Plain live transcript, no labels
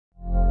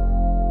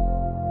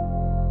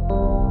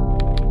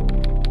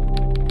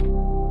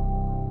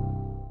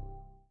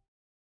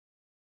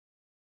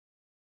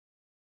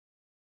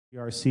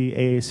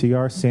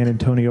AACR San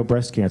Antonio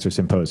Breast Cancer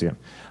Symposium.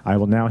 I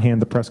will now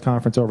hand the press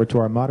conference over to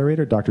our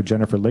moderator, Dr.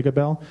 Jennifer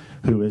Ligabell,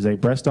 who is a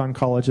breast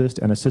oncologist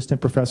and assistant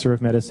professor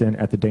of medicine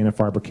at the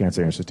Dana-Farber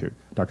Cancer Institute.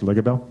 Dr.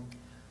 Ligabell.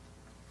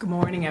 Good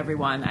morning,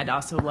 everyone. I'd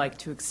also like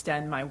to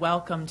extend my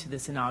welcome to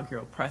this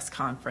inaugural press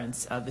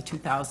conference of the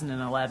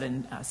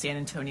 2011 San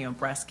Antonio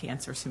Breast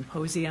Cancer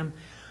Symposium.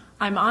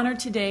 I'm honored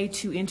today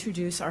to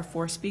introduce our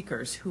four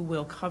speakers who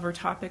will cover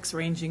topics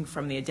ranging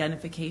from the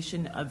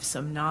identification of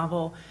some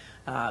novel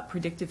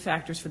predictive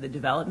factors for the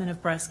development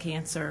of breast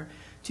cancer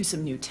to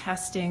some new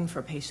testing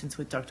for patients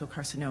with ductal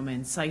carcinoma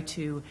in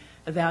situ,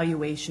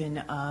 evaluation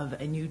of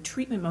a new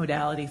treatment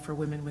modality for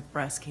women with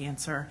breast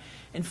cancer,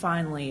 and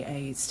finally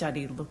a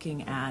study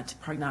looking at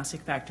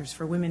prognostic factors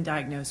for women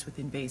diagnosed with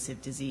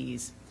invasive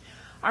disease.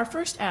 Our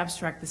first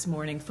abstract this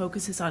morning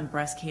focuses on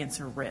breast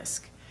cancer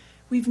risk.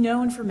 We've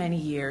known for many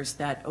years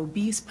that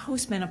obese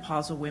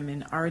postmenopausal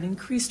women are at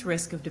increased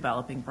risk of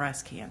developing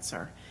breast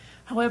cancer.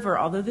 However,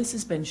 although this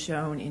has been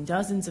shown in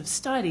dozens of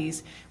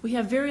studies, we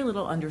have very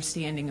little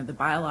understanding of the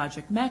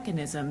biologic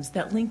mechanisms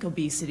that link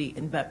obesity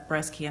and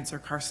breast cancer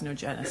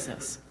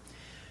carcinogenesis.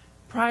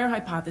 Prior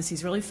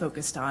hypotheses really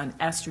focused on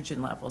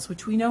estrogen levels,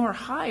 which we know are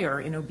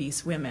higher in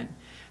obese women.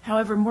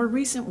 However, more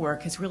recent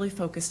work has really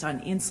focused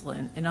on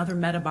insulin and other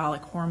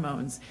metabolic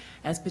hormones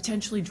as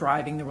potentially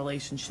driving the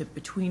relationship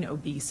between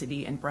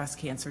obesity and breast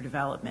cancer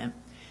development.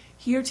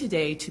 Here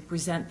today to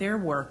present their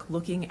work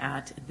looking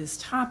at this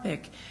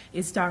topic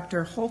is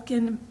Dr.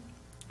 Håkan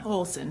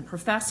Olsson,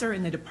 professor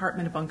in the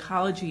Department of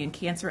Oncology and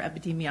Cancer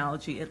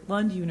Epidemiology at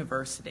Lund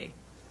University.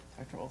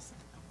 Dr. Olsson.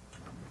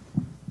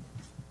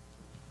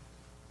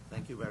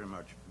 Thank you very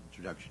much for the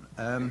introduction.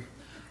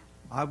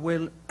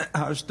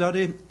 Our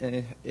study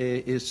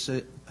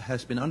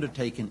has been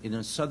undertaken in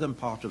a southern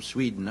part of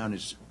Sweden and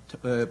is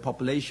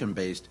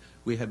population-based.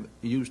 We have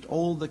used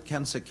all the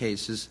cancer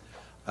cases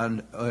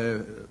and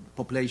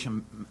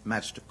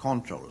population-matched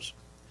controls.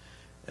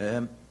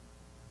 The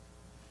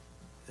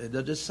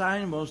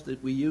design was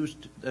that we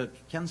used the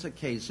cancer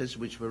cases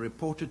which were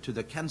reported to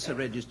the cancer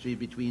registry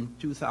between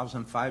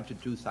 2005 to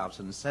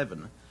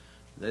 2007.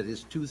 That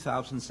is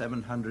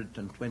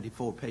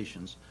 2,724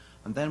 patients.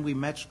 And then we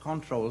matched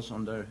controls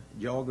on their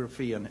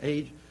geography and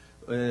age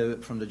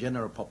from the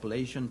general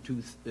population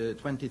to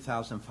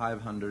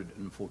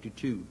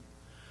 20,542.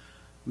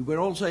 We were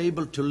also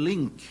able to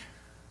link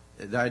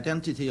the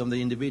identity of the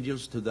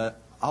individuals to the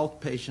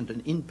outpatient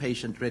and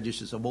inpatient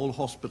registers of all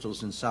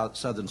hospitals in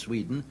southern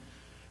Sweden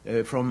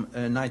from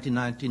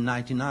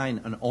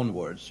 1999 and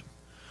onwards.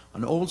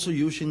 And also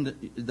using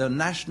the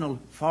National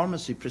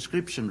Pharmacy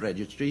Prescription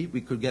Registry, we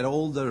could get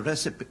all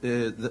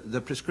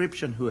the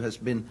prescription who has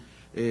been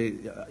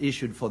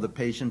issued for the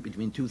patient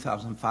between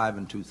 2005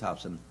 and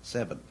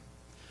 2007.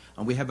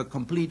 And we have a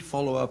complete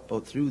follow-up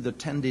through the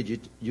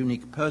 10-digit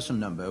unique person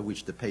number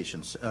which the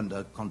patients and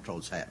the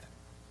controls have.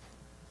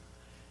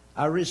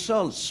 Our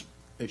results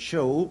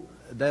show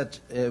that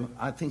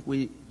I think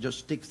we just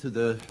stick to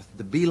the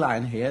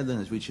B-line here,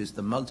 which is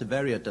the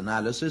multivariate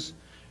analysis,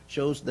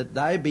 shows that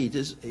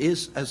diabetes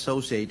is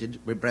associated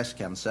with breast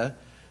cancer,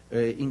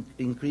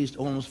 increased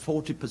almost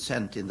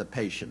 40% in the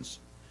patients.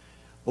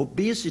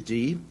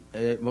 Obesity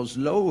was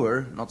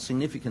lower, not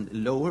significantly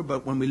lower,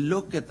 but when we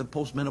look at the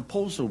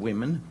postmenopausal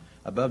women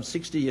above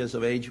 60 years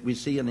of age, we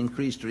see an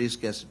increased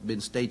risk as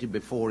been stated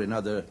before in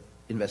other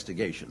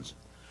investigations.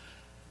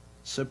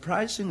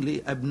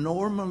 Surprisingly,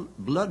 abnormal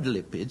blood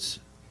lipids,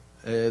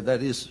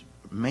 that is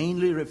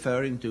mainly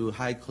referring to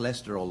high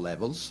cholesterol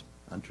levels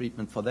and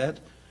treatment for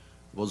that,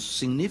 was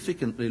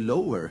significantly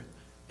lower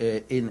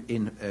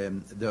in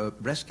the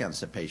breast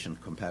cancer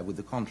patient compared with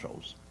the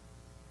controls.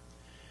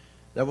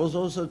 There was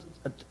also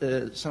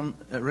some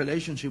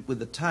relationship with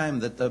the time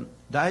that the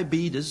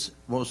diabetes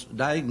was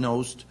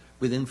diagnosed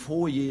within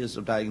 4 years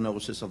of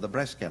diagnosis of the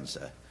breast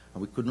cancer.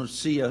 And we could not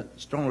see a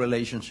strong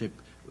relationship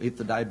if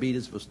the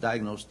diabetes was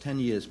diagnosed 10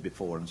 years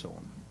before and so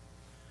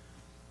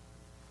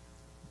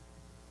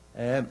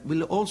on.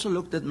 We also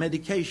looked at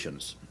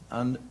medications,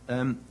 and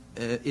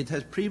it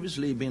has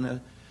previously been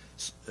a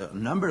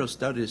number of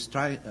studies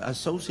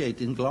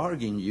associating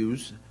glargine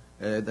use,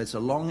 that's a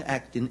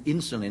long-acting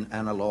insulin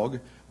analog,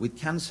 with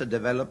cancer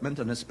development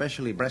and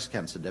especially breast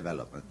cancer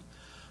development.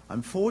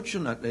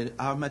 Unfortunately,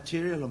 our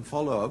material and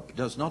follow-up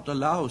does not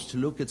allow us to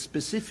look at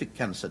specific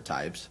cancer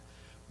types,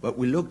 but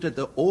we looked at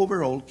the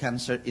overall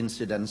cancer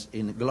incidence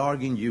in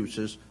glargine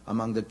users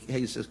among the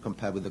cases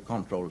compared with the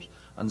controls,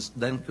 and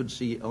then could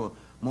see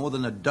more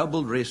than a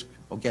double risk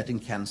of getting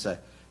cancer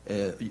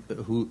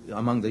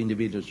among the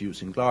individuals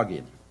using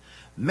glargine.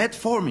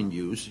 Metformin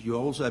use, you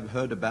also have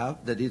heard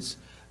about, that it's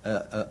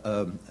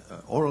an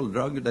oral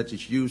drug that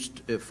is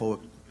used for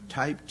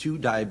type 2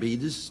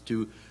 diabetes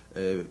to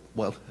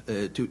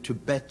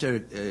better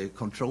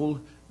control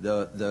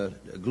the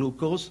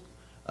glucose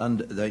and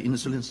the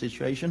insulin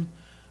situation.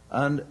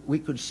 And we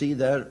could see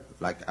there,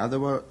 like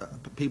other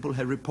people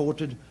have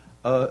reported,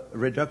 a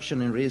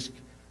reduction in risk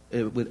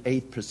with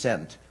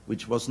 8%,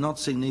 which was not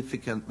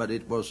significant, but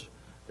it was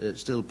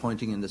still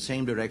pointing in the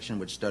same direction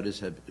which studies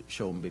have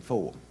shown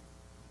before.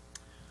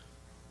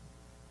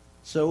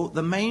 So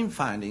the main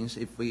findings,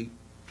 if we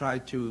try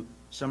to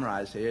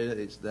summarize here,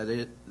 is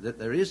that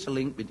there is a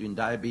link between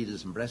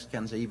diabetes and breast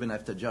cancer even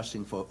after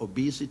adjusting for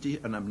obesity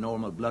and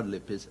abnormal blood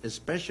lipids,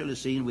 especially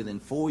seen within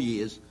 4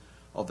 years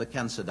of the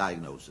cancer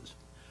diagnosis.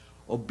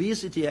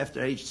 Obesity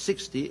after age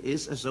 60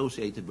 is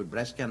associated with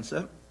breast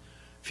cancer.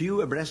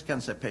 Fewer breast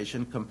cancer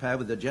patients compared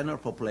with the general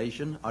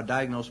population are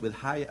diagnosed with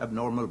high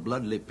abnormal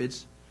blood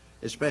lipids,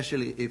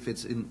 especially if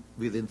it's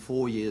within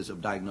 4 years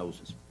of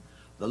diagnosis.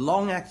 The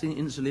long-acting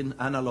insulin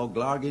analog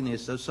glargine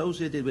is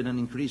associated with an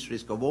increased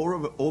risk of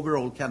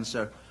overall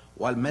cancer,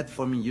 while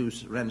metformin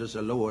use renders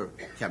a lower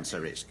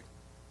cancer risk.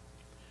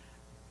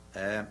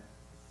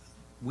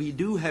 We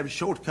do have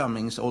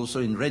shortcomings also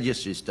in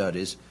registry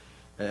studies.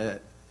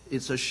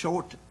 It's a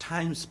short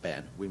time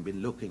span we've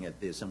been looking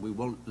at this, and we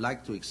would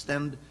like to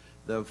extend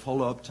the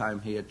follow-up time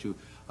here to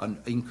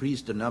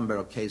increase the number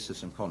of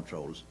cases and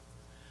controls.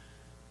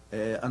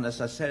 And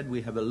as I said,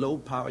 we have a low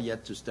power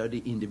yet to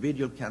study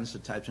individual cancer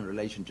types in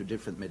relation to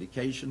different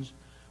medications,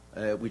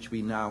 which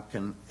we now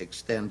can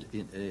extend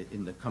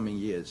in the coming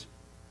years.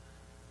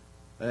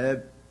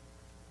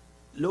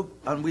 Look,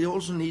 and we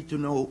also need to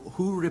know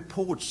who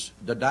reports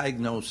the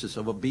diagnosis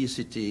of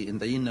obesity in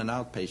the in- and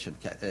outpatient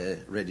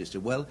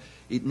registry. Well,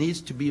 it needs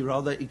to be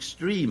rather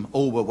extreme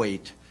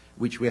overweight,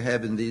 which we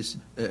have in these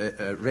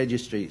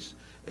registries.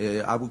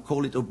 I would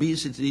call it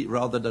obesity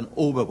rather than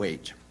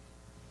overweight.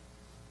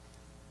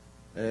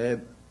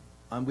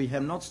 And we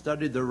have not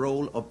studied the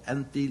role of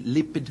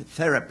anti-lipid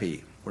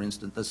therapy, for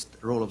instance,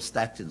 the role of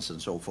statins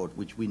and so forth,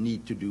 which we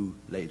need to do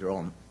later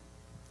on.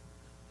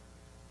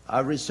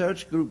 Our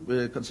research group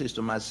consists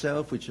of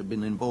myself, which have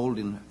been involved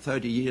in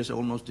 30 years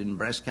almost in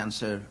breast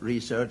cancer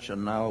research,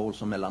 and now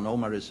also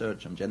melanoma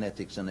research on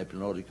genetics and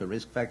epidemiological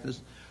risk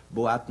factors.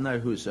 Bo Attner,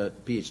 who's a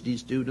PhD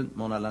student,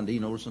 Mona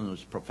Landin Olsson,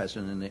 who's professor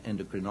in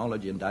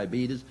endocrinology and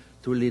diabetes,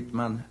 Thor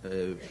Littman,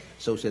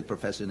 associate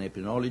professor in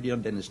epidemiology,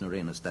 and Dennis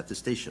Norén, a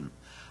statistician.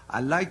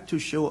 I'd like to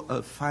show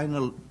a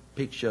final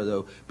picture,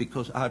 though,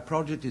 because our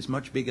project is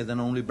much bigger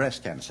than only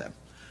breast cancer.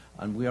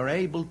 And we are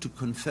able to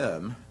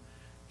confirm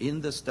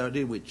in the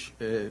study which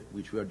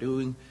we are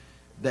doing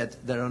that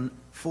there are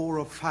 4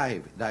 or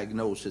 5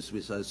 diagnoses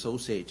which are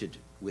associated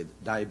with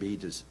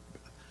diabetes.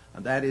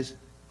 And that is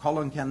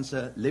colon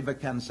cancer, liver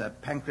cancer,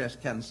 pancreas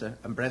cancer,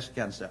 and breast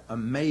cancer,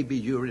 and maybe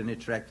urinary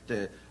tract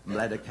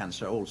bladder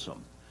cancer also.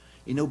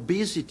 In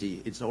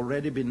obesity, it's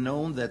already been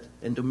known that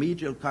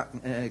endometrial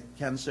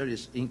cancer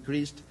is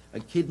increased,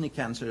 and kidney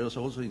cancer is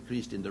also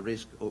increased in the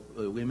risk of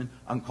women,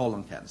 and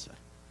colon cancer.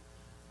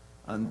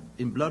 And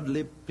in blood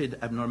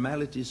lipid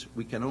abnormalities,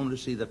 we can only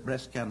see that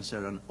breast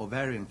cancer and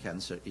ovarian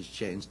cancer is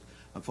changed.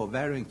 And for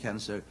ovarian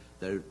cancer,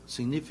 there are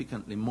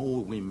significantly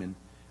more women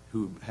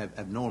who have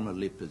abnormal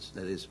lipids,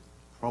 that is,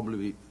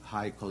 probably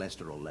high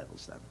cholesterol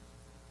levels then.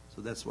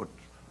 So that's what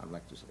I'd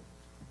like to say.